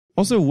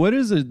Also, what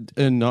is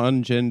a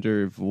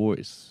non-gender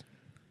voice?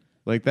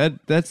 Like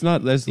that's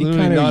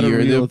literally not a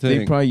real thing.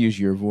 They probably use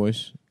your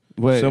voice.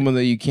 Wait, someone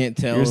that you can't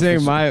tell. You're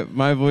saying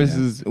my voice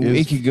is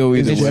it could go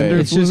either way.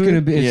 It's just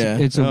gonna be.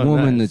 It's a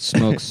woman that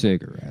smokes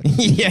cigarettes.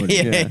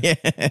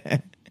 yeah.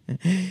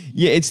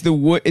 Yeah, it's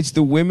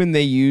the women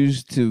they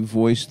use to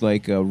voice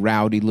like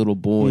rowdy little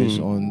boys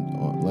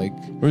on like.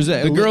 Or is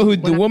that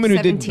the woman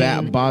who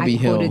did Bobby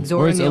Hill?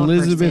 Or it's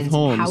Elizabeth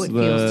Holmes? How it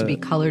feels to be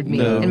colored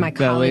me in my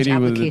college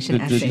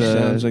application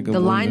essay. The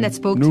line that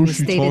spoke to me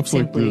stated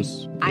simply,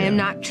 "I am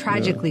not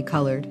tragically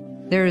colored.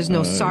 There is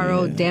no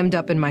sorrow dammed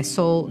up in my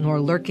soul, nor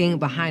lurking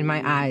behind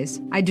my eyes.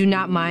 I do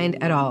not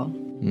mind at all."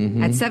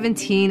 At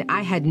 17,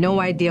 I had no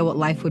idea what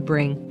life would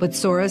bring, but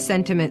Sora's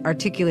sentiment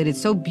articulated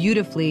so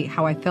beautifully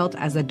how I felt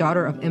as a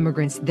daughter of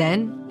immigrants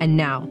then and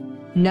now.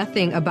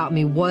 Nothing about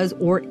me was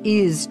or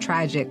is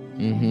tragic.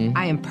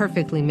 I am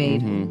perfectly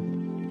made.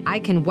 I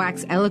can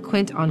wax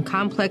eloquent on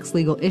complex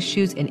legal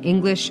issues in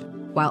English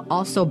while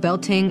also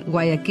belting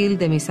Guayaquil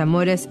de mis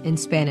amores in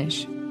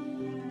Spanish.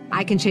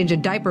 I can change a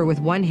diaper with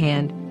one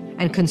hand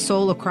and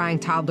console a crying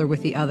toddler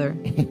with the other.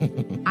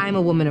 I'm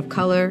a woman of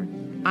color.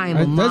 I am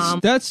a mom.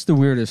 That's the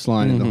weirdest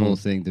line in the whole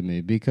thing to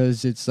me,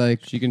 because it's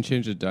like... She can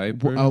change a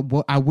diaper?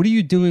 What are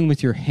you doing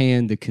with your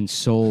hand to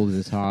console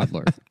the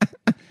toddler?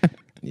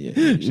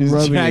 Yeah, she's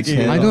jacking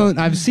it off.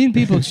 I've seen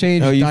people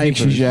change diapers. You think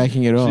she's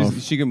jacking it off?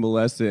 She can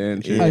molest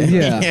it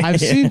and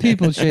I've seen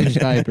people change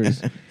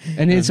diapers,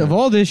 and it's of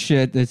all this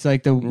shit. It's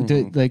like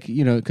like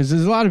because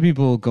there's a lot of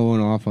people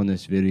going off on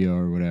this video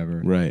or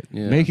whatever, right?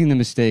 Yeah. Making the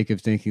mistake of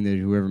thinking that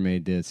whoever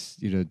made this,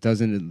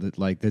 doesn't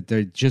like that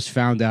they just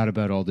found out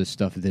about all this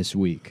stuff this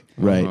week,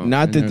 right?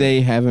 Not that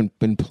they haven't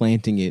been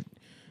planting it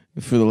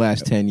for the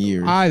last 10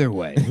 years. Either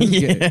way,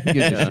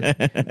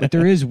 but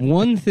there is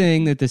one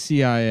thing that the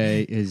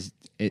CIA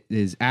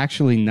is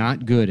actually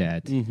not good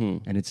at,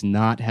 and it's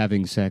not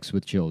having sex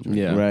with children.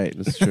 Yeah, right.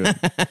 That's true.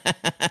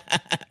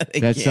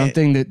 That's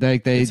something that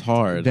it's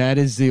hard. That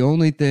is the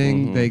only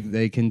thing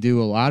they can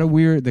do. A lot of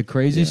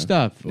crazy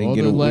stuff. They can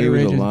get away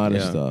with a lot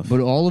of stuff,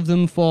 but all of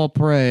them fall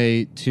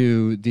prey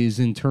to these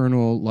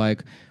internal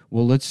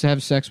well, let's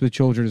have sex with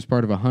children as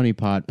part of a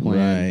honeypot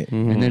plan. Right.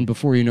 And then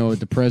before you know it,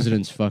 the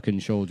president's fucking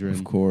children.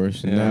 Of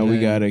course. And now we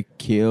got to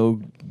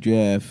kill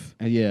Jeff.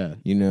 Yeah.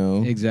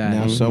 Exactly.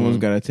 Now someone's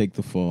got to take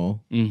the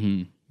fall.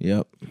 Mm-hmm.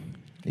 Yep.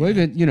 Well,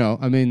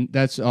 even,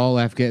 that's all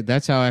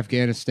that's how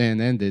Afghanistan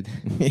ended.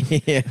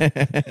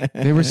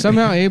 They were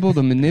somehow able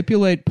to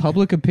manipulate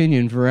public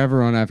opinion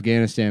forever on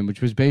Afghanistan, which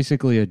was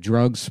basically a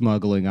drug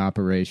smuggling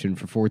operation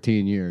for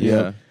 14 years.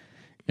 Yeah.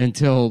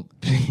 Until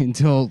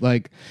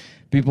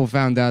people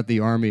found out the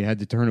army had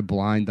to turn a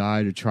blind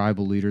eye to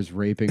tribal leaders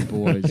raping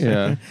boys.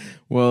 Yeah.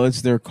 Well,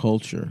 it's their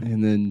culture.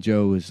 And then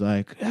Joe was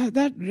like, you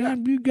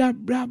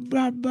got go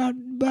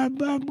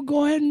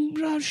ahead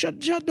and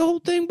shut the whole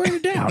thing, bring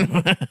it down.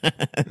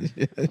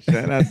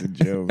 Shout out to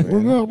Joe,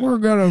 man. We're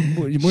gonna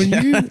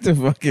Shout out to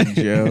fucking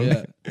Joe.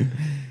 Yeah.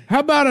 How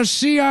about a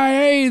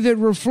CIA that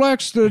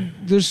reflects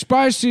the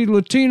spicy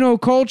Latino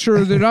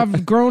culture that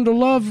I've grown to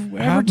love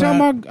every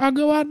time I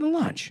go out to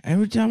lunch?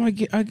 Every time I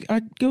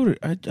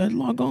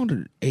log on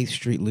to 8th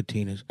Street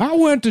Latinas. I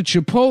went to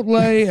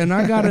Chipotle and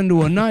I got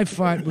into a knife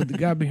fight with the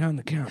guy behind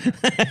the counter.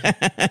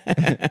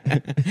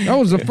 That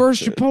was the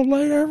first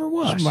Chipotle there ever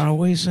was. That's my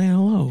way of saying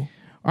hello.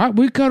 All right,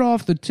 we cut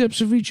off the tips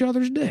of each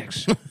other's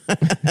dicks.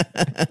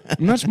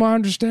 And that's my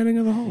understanding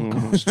of the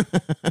Holocaust.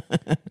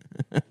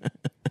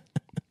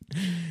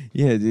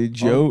 Yeah, dude.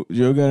 Joe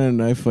got in a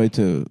knife fight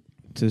to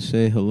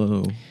say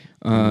hello.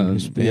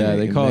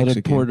 They call it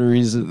a Puerto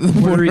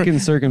Rican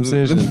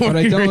circumcision. But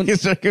I don't.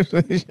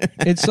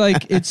 It's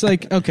like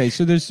okay.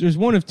 So there's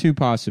one of two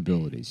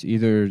possibilities.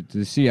 Either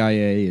the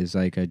CIA is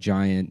like a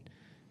giant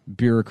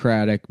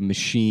bureaucratic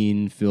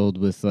machine filled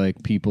with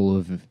like people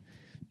of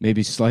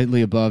maybe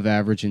slightly above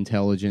average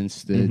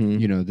intelligence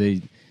that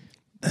they.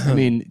 I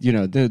mean,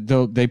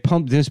 they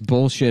pump this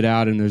bullshit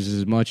out, and there's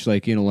as much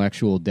like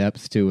intellectual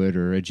depth to it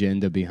or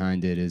agenda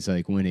behind it as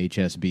like when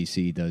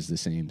HSBC does the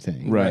same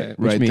thing, right?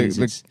 Which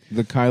means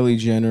the Kylie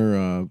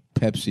Jenner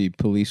Pepsi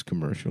police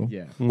commercial,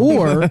 yeah.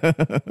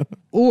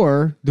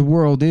 Or the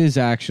world is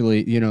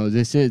actually,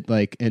 this is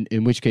like,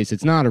 in which case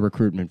it's not a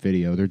recruitment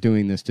video. They're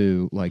doing this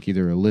to like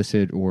either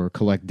elicit or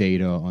collect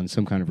data on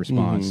some kind of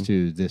response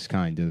to this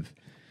kind of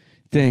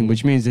thing,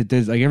 which means that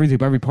there's like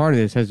every part of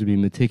this has to be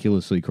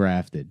meticulously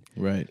crafted,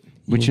 right?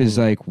 Which is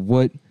like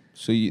what.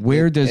 So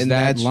where does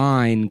that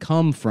line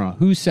come from?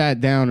 Who sat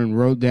down and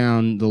wrote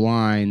down the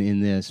line in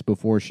this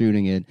before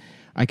shooting it?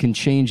 I can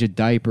change a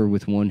diaper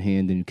with one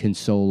hand and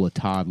console a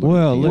toddler.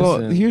 Well,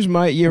 listen, here's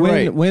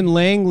right. When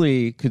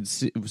Langley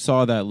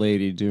saw that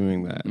lady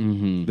doing that,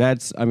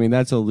 that's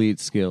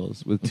elite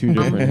skills with two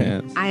different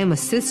hands. I am a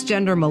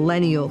cisgender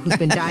millennial who's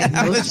been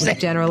diagnosed with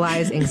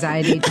generalized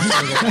anxiety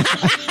disorder.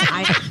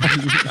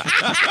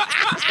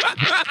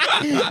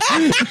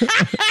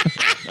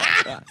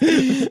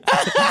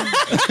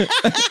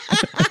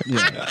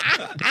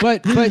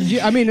 but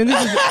I mean, and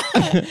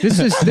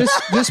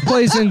this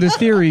plays into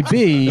theory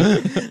B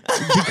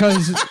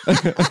because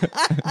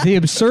the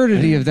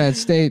absurdity of that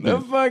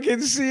statement. The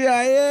fucking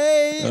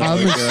CIA.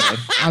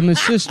 I'm a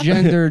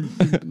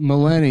cisgendered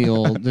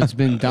millennial that's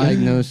been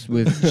diagnosed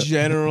with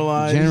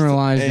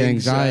generalized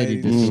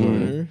anxiety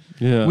disorder.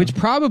 Yeah. Which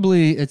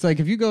probably, it's like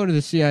if you go to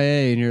the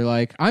CIA and you're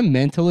like, I'm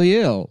mentally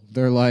ill,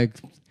 they're like,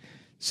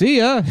 see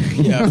ya.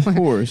 Yeah, of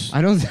course.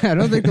 I don't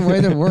think the way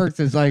that works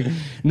is like,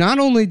 not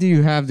only do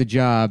you have the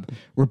job,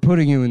 we're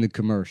putting you in the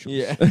commercials.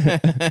 Yeah.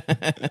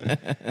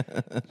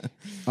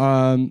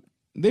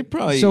 They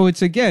probably. So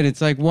it's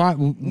like, what?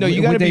 No,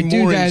 you got to be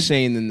more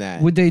insane than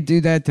that. Would they do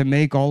that to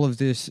make all of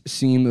this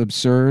seem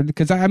absurd?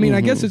 Because I mean,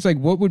 I guess it's like,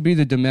 what would be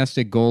the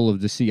domestic goal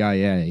of the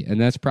CIA? And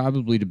that's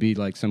probably to be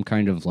like some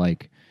kind of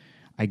like,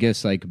 I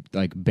guess like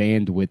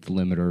bandwidth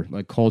limiter,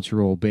 like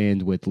cultural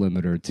bandwidth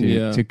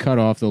limiter to cut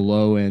off the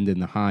low end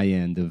and the high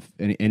end of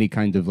any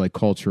kind of like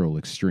cultural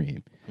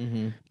extreme.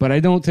 Mm-hmm. But I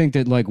don't think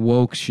that like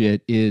woke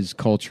shit is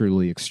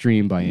culturally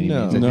extreme by any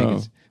means. I think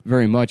it's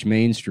very much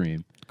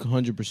mainstream.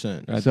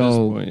 100%. At this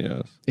point,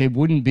 yes. It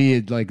wouldn't be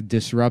a like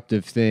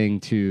disruptive thing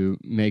to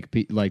make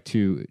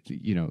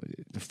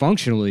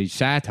functionally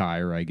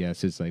satire. I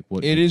guess is like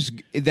what it is.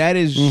 That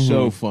is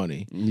so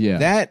funny.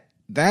 Yeah,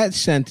 that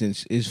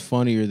sentence is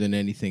funnier than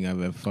anything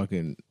I've ever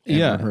fucking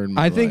heard in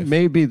my life. I think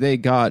maybe they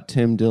got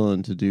Tim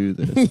Dillon to do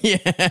this.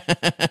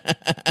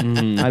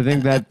 I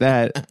think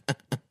that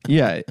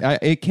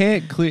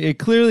it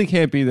clearly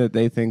can't be that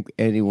they think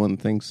anyone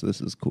thinks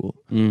this is cool.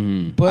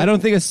 But I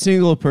don't think a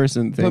single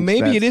person thinks. But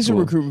maybe it is cool.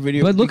 a recruitment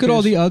video. But look at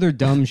all the other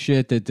dumb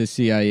shit that the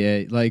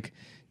CIA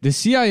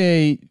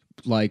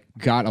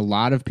got a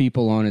lot of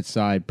people on its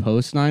side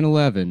post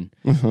 9/11.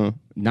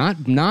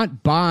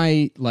 Not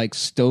by like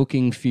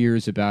stoking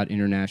fears about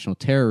international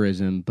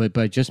terrorism, but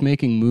by just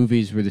making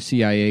movies where the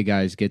CIA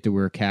guys get to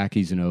wear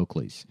khakis and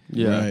Oakleys.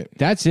 Yeah, right.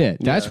 That's it.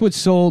 That's what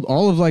sold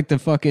all of like the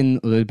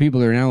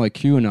people that are now like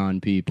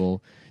QAnon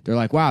people. They're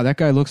like, wow, that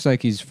guy looks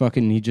like he's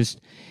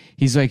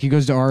like, he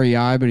goes to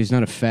REI, but he's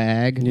not a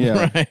fag.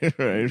 Yeah.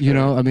 right. You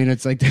know, I mean,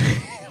 it's like,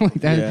 like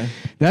that. Yeah.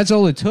 That's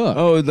all it took.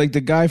 Oh, like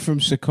the guy from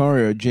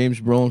Sicario, James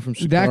Brolin from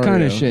Sicario. That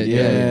kind of shit.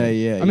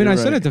 Yeah. I mean, I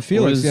said it to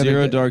Felix.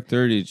 Zero Dark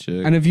 30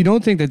 chick. And if you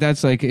don't think that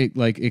that's like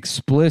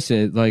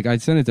explicit, like I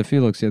sent it to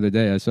Felix the other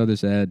day. I saw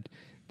this ad.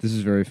 This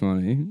is very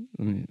funny.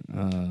 I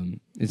mean,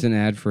 it's an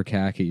ad for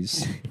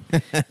khakis.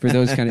 For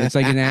those kind of, it's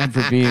like an ad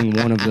for being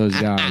one of those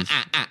guys.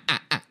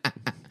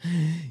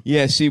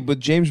 Yeah, see, but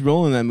James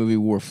Brolin in that movie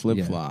wore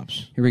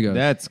flip-flops. Here we go.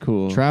 That's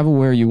cool. Travel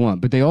where you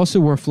want. But they also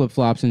wore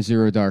flip-flops in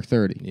Zero Dark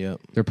 30. Yep.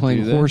 They're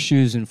playing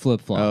horseshoes and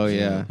flip-flops. Oh,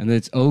 yeah. And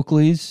it's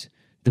Oakley's,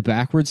 the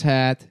backwards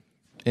hat.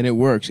 And it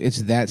works.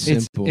 It's that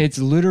simple. It's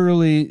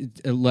literally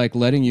like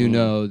letting you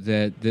know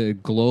that the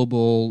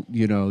global,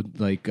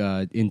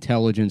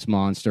 intelligence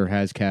monster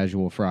has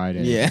Casual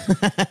Friday. Yeah.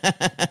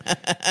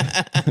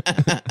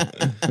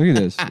 Look at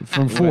this.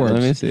 From Forbes.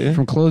 Let me see.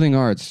 From Clothing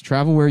Arts.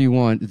 Travel where you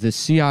want. The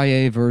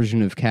CIA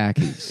version of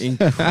khakis.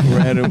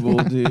 Incredible,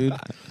 dude.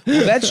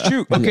 Well, that's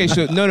true. Okay,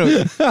 so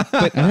no.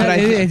 But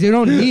you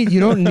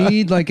don't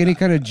need like any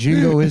kind of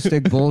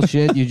jingoistic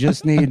bullshit. You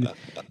just need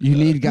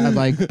guys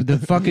like the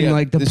fucking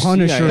the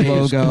Punisher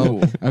logo.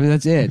 Cool. I mean,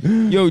 that's it.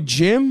 Yo,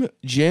 Jim,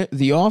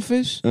 The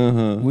Office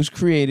was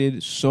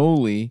created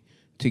solely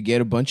to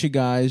get a bunch of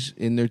guys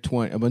in their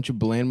a bunch of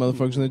bland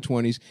motherfuckers in their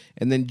 20s,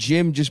 and then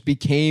Jim just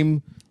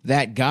became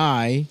that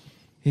guy,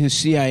 his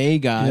CIA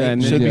guy. Yeah,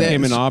 and then he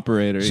became an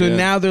operator. So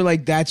now they're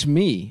like, that's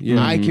me.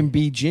 Yeah. I can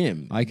be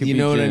Jim. You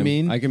know what I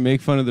mean? I can make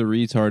fun of the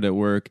retard at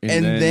work,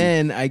 and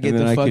then I get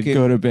I could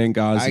go to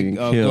Benghazi and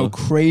kill. Go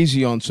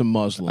crazy on some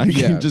Muslims. I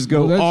can just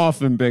go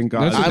off in Benghazi.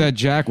 That's what that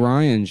Jack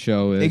Ryan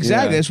show is.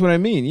 Exactly. That's what I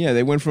mean. Yeah,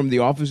 they went from The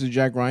Office to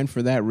Jack Ryan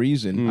for that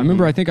reason. I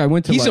remember. I think I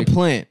went to. He's a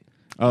plant.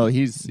 Oh,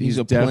 he's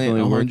a definitely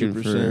plant, working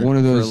 100%. for one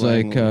of those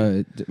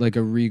like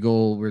a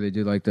Regal where they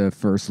do like the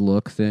first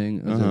look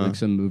thing, like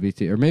some movie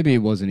theater, or maybe it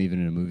wasn't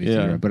even in a movie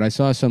theater. But I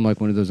saw some like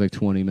one of those like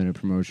 20-minute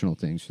promotional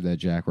things for that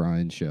Jack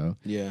Ryan show.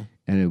 Yeah,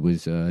 and it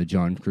was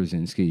John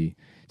Krasinski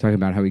talking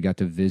about how he got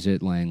to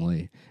visit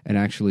Langley and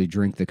actually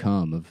drink the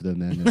cum of the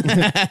men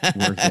that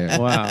work there.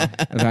 Wow.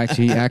 In fact,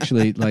 he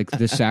actually, like,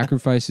 the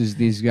sacrifices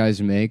these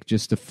guys make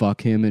just to fuck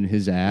him in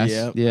his ass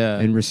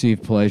and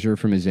receive pleasure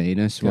from his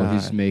anus while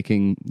he's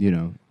making,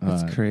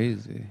 that's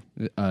crazy.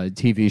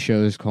 TV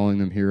shows calling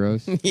them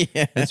heroes.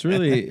 Yeah.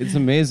 It's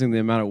amazing the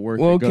amount of work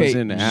that goes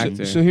into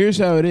acting. So here's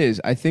how it is.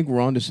 I think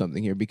we're onto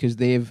something here because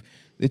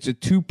it's a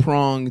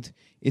two-pronged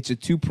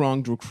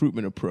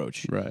recruitment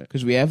approach. Right.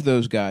 Because we have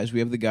those guys. We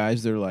have the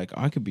guys that are like,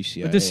 I could be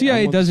CIA. But the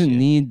CIA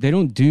they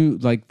don't do,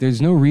 like,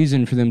 there's no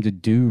reason for them to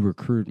do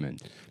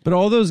recruitment. But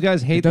all those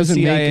guys hate the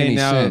CIA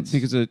now sense.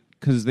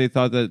 because they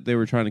thought that they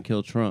were trying to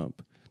kill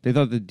Trump. They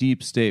thought the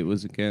deep state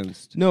was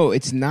against. No,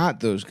 it's not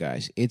those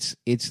guys. It's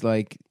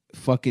like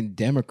fucking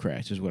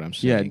Democrats is what I'm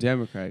saying. Yeah,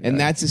 Democrat guys. And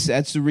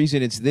that's the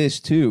reason it's this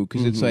too,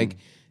 because it's like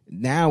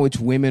Now it's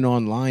women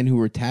online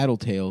who are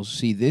tattletales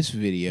see this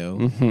video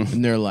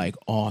and they're like,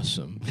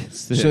 awesome.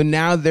 So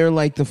now they're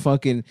like the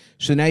fucking.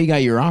 So now you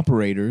got your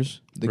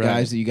operators, the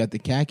guys that you got the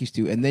khakis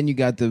to, and then you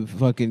got the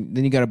fucking.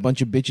 Then you got a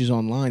bunch of bitches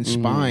online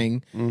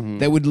spying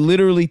that would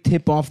literally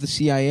tip off the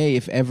CIA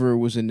if ever it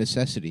was a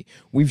necessity.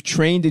 We've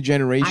trained a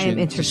generation.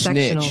 I am to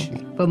snitch.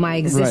 intersectional, but my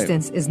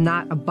existence is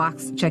not a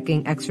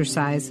box-checking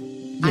exercise.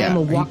 I am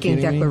a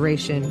walking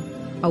declaration.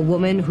 A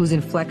woman whose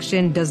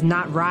inflection does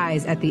not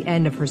rise at the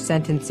end of her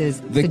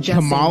sentences. The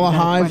Kamala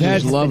Hive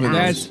is loving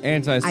That's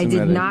anti-Semitic.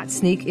 I did not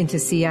sneak into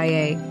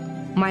CIA.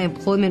 My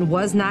employment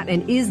was not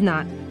and is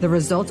not the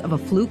result of a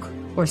fluke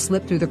or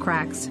slip through the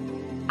cracks.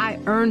 I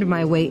earned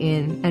my way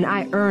in, and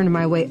I earned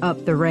my way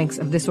up the ranks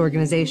of this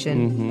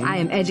organization. I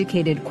am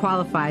educated,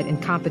 qualified,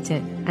 and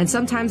competent, and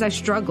sometimes I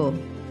struggle.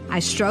 I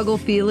struggle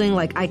feeling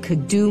like I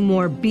could do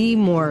more, be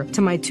more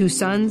to my 2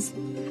 sons.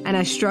 And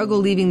I struggle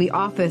leaving the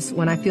office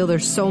when I feel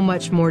there's so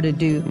much more to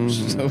do.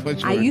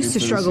 I used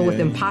to struggle with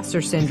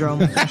imposter syndrome,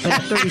 but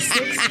at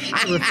 36,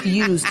 I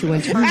refuse to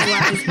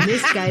internalize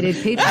misguided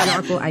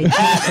patriarchal ideas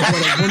of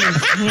what a woman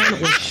can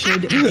or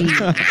should be.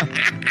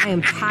 I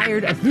am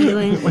tired of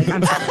feeling like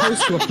I'm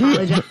supposed to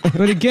apologize.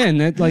 But again,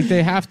 that like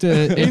they have to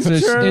it's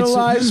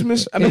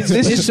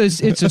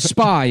a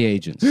spy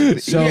agency.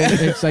 So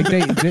it's like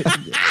they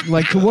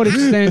like to what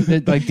extent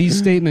that like these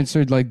statements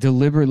are like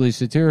deliberately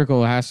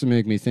satirical has to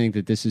make me think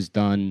that this is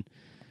done.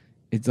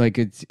 It's like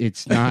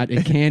it's not.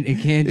 It can't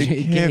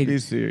be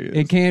serious.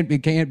 It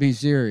can't be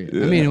serious.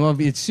 Yeah. I mean, well,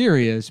 it's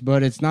serious,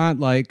 but it's not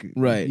like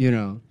You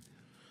know,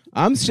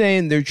 I'm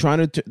saying they're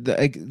trying to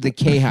the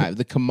K Hive,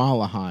 the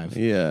Kamala Hive.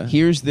 Yeah,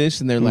 here's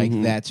this, and they're like,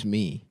 that's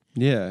me.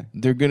 Yeah,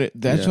 they're gonna.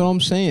 That's what I'm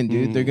saying,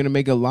 dude. They're gonna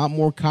make a lot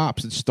more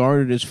cops that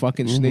started as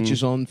fucking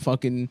snitches on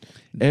fucking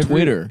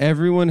Twitter.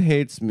 Everyone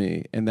hates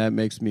me, and that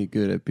makes me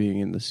good at being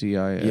in the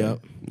CIA. Yep.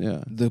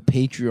 Yeah. The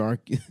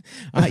patriarchy.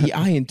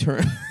 I in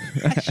turn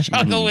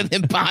struggle with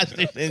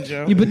imposter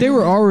syndrome. Yeah, but they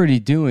were already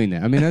doing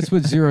that. I mean, that's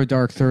what Zero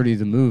Dark 30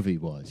 the movie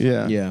was.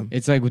 Yeah. Yeah.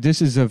 It's like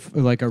this is a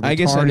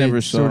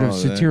retarded sort of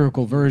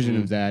satirical version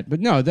of that. But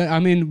no,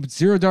 I mean,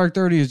 Zero Dark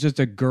 30 is just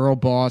a girl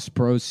boss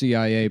pro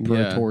CIA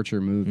pro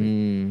torture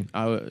movie.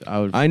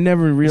 I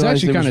never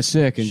realized it's actually kind of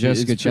sick, and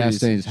Jessica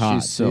Chastain's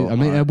hot. So I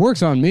mean, it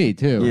works on me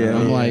too. Yeah,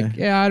 I'm like,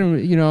 I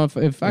don't, you know,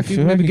 if I could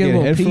maybe get a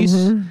little piece,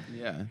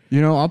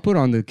 you know, I'll put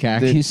on the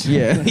khakis.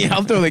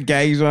 I'll throw the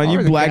khakis on.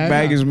 You black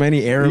bag as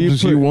many Arabs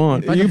as you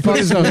want. You put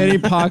as many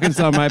pockets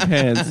on my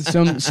pants.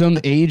 Some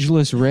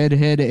ageless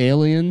redhead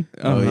alien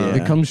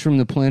that comes from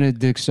the planet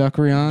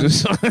Dixucrion.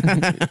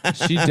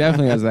 She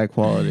definitely has that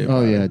quality.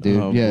 Oh yeah,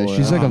 dude. Boy.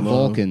 She's like a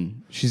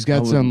Vulcan. She's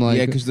got some like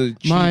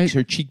because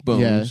her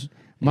cheekbones. Yeah.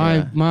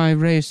 My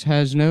race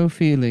has no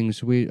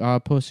feelings. Our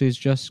pussies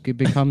just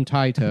become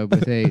tighter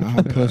with age.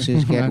 Our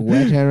pussies get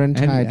wetter and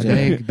tighter.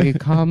 They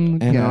become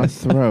and our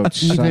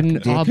throats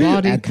even our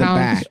body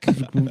count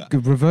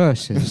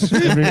reverses.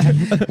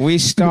 We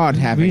start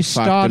having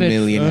fucked a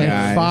million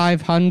guys.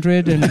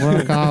 500 and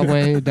work our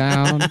way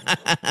down.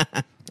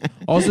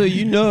 Also,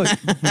 you know,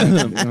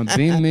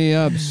 beam me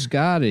up,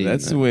 Scotty.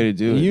 That's the way to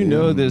do it. You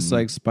know, this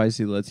like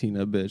spicy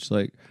Latina bitch,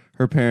 like.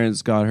 Her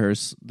parents got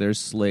their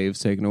slaves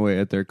taken away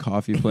at their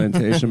coffee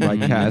plantation by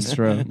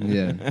Castro.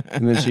 Yeah.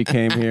 And then she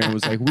came here and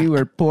was like, we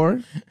were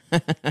poor.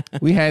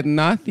 We had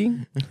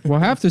nothing. Well,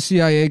 half the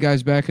CIA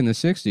guys back in the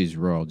 60s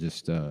were all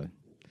just,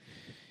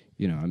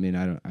 you know, I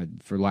mean,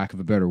 for lack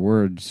of a better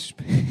word,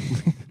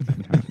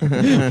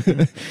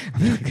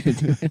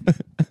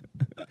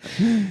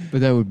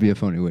 but that would be a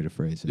funny way to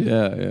phrase it.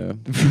 Yeah.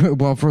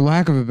 Well, for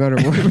lack of a better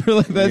word,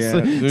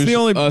 it's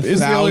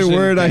the only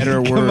word I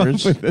can come up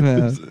with.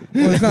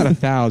 Well, it's not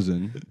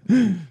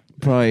 1,000,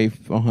 probably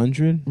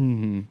 100.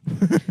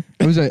 Mm-hmm.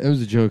 It was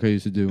a joke I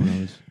used to do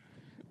when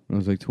I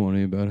was like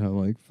 20 about how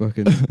like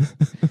fucking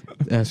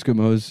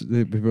Eskimos.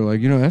 People are like,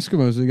 you know,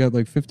 Eskimos they got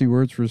like 50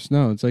 words for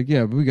snow. It's like,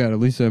 yeah, but we got at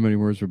least that many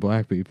words for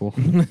black people.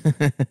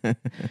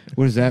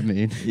 What does that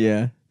mean?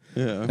 Yeah.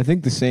 I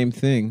think the same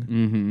thing.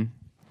 Mm-hmm.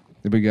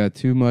 We got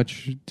too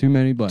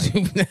many black.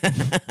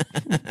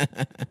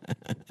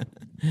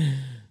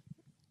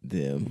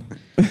 Damn.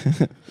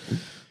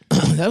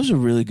 That was a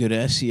really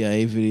good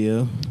CIA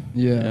video.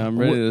 Yeah, I'm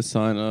ready to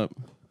sign up.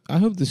 I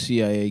hope the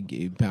CIA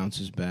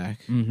bounces back.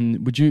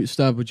 Mm-hmm. Would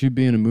you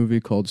be in a movie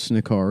called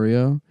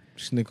Snicario?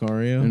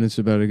 Snicario? And it's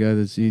about a guy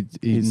that's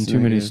eating too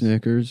many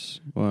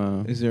Snickers.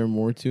 Wow. Is there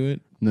more to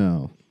it?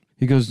 No.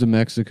 He goes to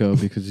Mexico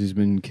because he's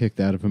been kicked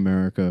out of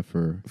America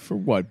for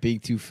what? Being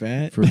too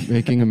fat? For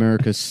making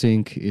America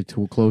sink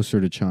closer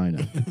to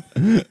China.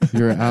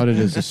 You're outed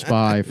as a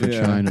spy for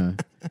China.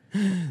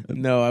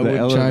 No, I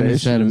wouldn't.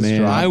 China's had a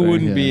man. I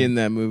wouldn't be in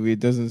that movie. It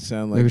doesn't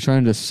sound like they were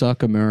trying to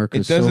suck America.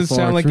 It doesn't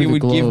sound like it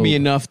would give me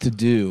enough to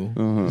do.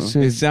 Uh-huh.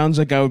 It sounds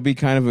like I would be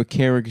kind of a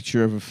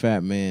caricature of a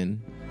fat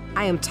man.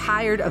 I am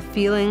tired of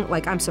feeling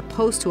like I'm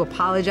supposed to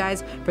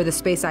apologize for the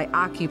space I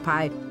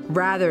occupy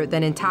rather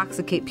than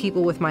intoxicate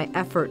people with my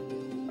effort,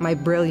 my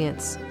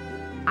brilliance.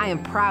 I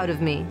am proud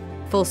of me,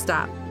 full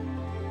stop.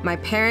 My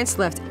parents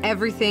left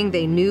everything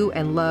they knew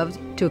and loved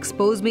to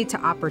expose me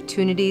to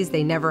opportunities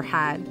they never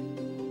had.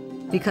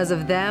 Because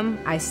of them,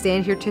 I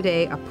stand here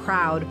today a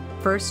proud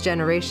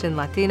first-generation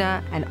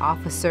Latina and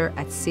officer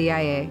at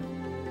CIA.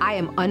 I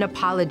am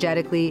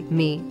unapologetically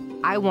me.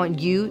 I want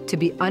you to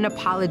be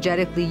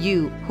unapologetically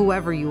you,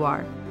 whoever you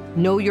are.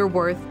 Know your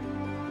worth.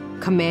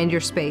 Command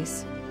your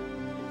space.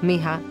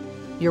 Mija,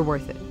 you're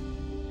worth it.